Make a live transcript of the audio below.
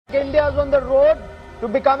India is on the road to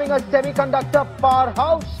becoming a semiconductor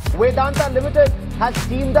powerhouse. Vedanta Limited has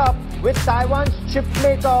teamed up with Taiwan's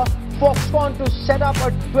chipmaker Foxconn to set up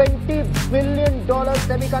a $20 billion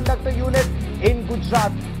semiconductor unit in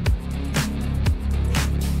Gujarat.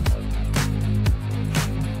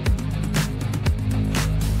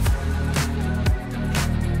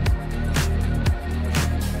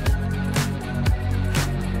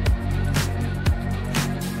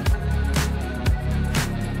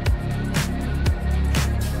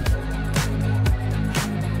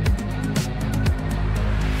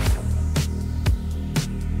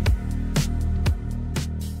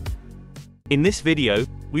 In this video,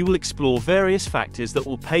 we will explore various factors that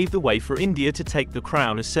will pave the way for India to take the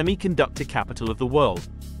crown as semiconductor capital of the world.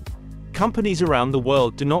 Companies around the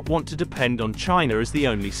world do not want to depend on China as the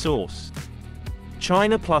only source.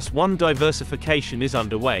 China plus one diversification is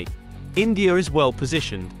underway. India is well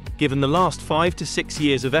positioned, given the last 5 to 6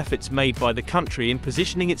 years of efforts made by the country in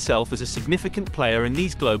positioning itself as a significant player in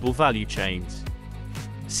these global value chains.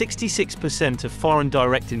 66% of foreign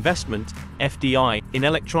direct investment, FDI, in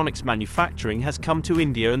electronics manufacturing has come to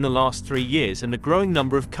India in the last 3 years, and a growing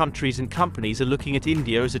number of countries and companies are looking at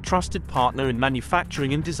India as a trusted partner in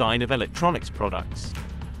manufacturing and design of electronics products.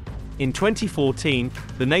 In 2014,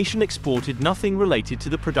 the nation exported nothing related to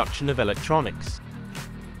the production of electronics.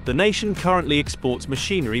 The nation currently exports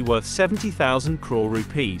machinery worth 70,000 crore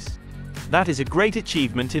rupees. That is a great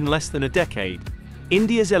achievement in less than a decade.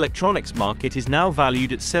 India's electronics market is now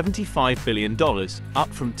valued at $75 billion, up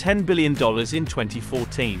from $10 billion in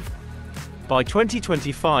 2014. By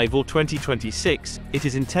 2025 or 2026, it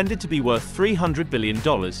is intended to be worth $300 billion,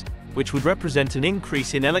 which would represent an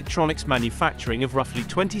increase in electronics manufacturing of roughly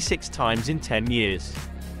 26 times in 10 years.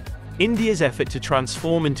 India's effort to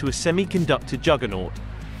transform into a semiconductor juggernaut.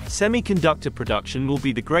 Semiconductor production will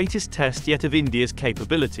be the greatest test yet of India's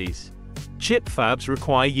capabilities. Chip fabs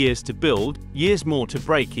require years to build, years more to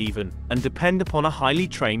break even, and depend upon a highly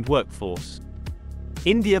trained workforce.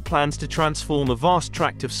 India plans to transform a vast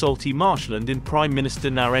tract of salty marshland in Prime Minister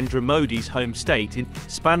Narendra Modi's home state,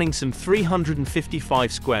 spanning some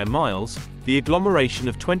 355 square miles. The agglomeration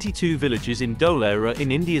of 22 villages in Dholera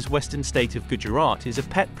in India's western state of Gujarat is a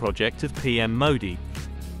pet project of PM Modi.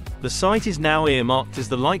 The site is now earmarked as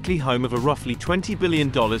the likely home of a roughly $20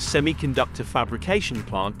 billion semiconductor fabrication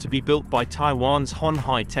plant to be built by Taiwan's Hon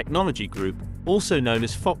Hai Technology Group, also known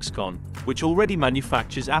as Foxconn, which already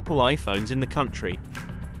manufactures Apple iPhones in the country.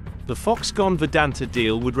 The Foxconn Vedanta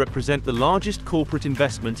deal would represent the largest corporate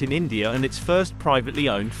investment in India and its first privately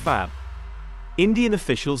owned fab. Indian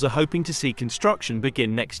officials are hoping to see construction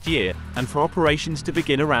begin next year, and for operations to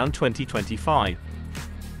begin around 2025.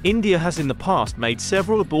 India has in the past made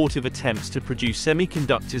several abortive attempts to produce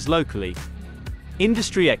semiconductors locally.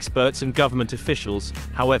 Industry experts and government officials,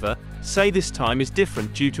 however, say this time is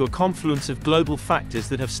different due to a confluence of global factors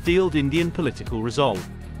that have steeled Indian political resolve.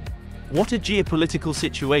 What are geopolitical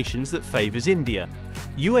situations that favors India?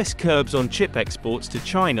 US curbs on chip exports to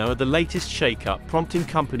China are the latest shake-up, prompting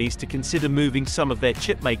companies to consider moving some of their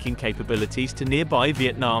chip-making capabilities to nearby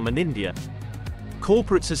Vietnam and India.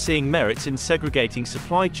 Corporates are seeing merits in segregating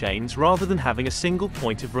supply chains rather than having a single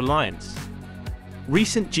point of reliance.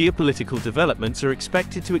 Recent geopolitical developments are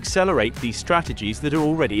expected to accelerate these strategies that are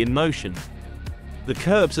already in motion. The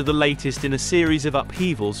curbs are the latest in a series of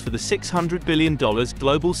upheavals for the $600 billion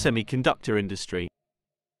global semiconductor industry.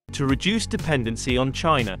 To reduce dependency on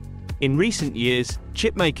China. In recent years,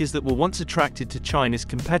 chipmakers that were once attracted to China's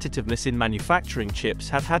competitiveness in manufacturing chips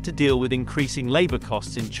have had to deal with increasing labor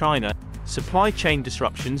costs in China, supply chain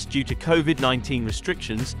disruptions due to COVID-19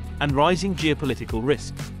 restrictions, and rising geopolitical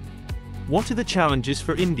risks. What are the challenges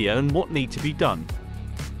for India and what need to be done?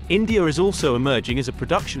 India is also emerging as a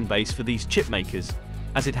production base for these chipmakers,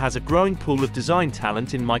 as it has a growing pool of design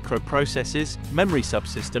talent in microprocessors, memory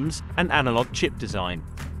subsystems, and analog chip design.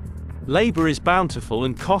 Labor is bountiful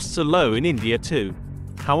and costs are low in India too.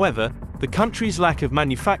 However, the country's lack of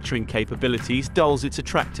manufacturing capabilities dulls its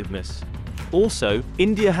attractiveness. Also,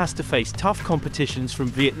 India has to face tough competitions from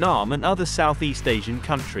Vietnam and other Southeast Asian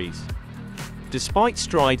countries. Despite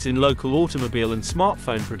strides in local automobile and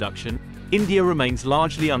smartphone production, India remains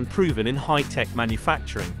largely unproven in high-tech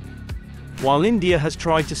manufacturing. While India has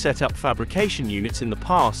tried to set up fabrication units in the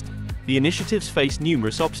past, the initiatives face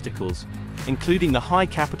numerous obstacles, including the high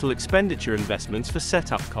capital expenditure investments for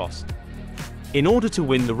setup cost. In order to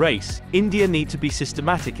win the race, India needs to be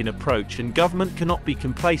systematic in approach, and government cannot be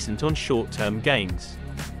complacent on short-term gains.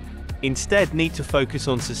 Instead, need to focus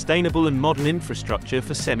on sustainable and modern infrastructure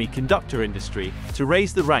for semiconductor industry to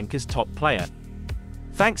raise the rank as top player.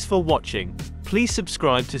 Thanks for watching. Please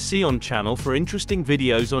subscribe to Sion channel for interesting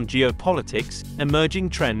videos on geopolitics, emerging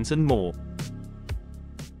trends and more.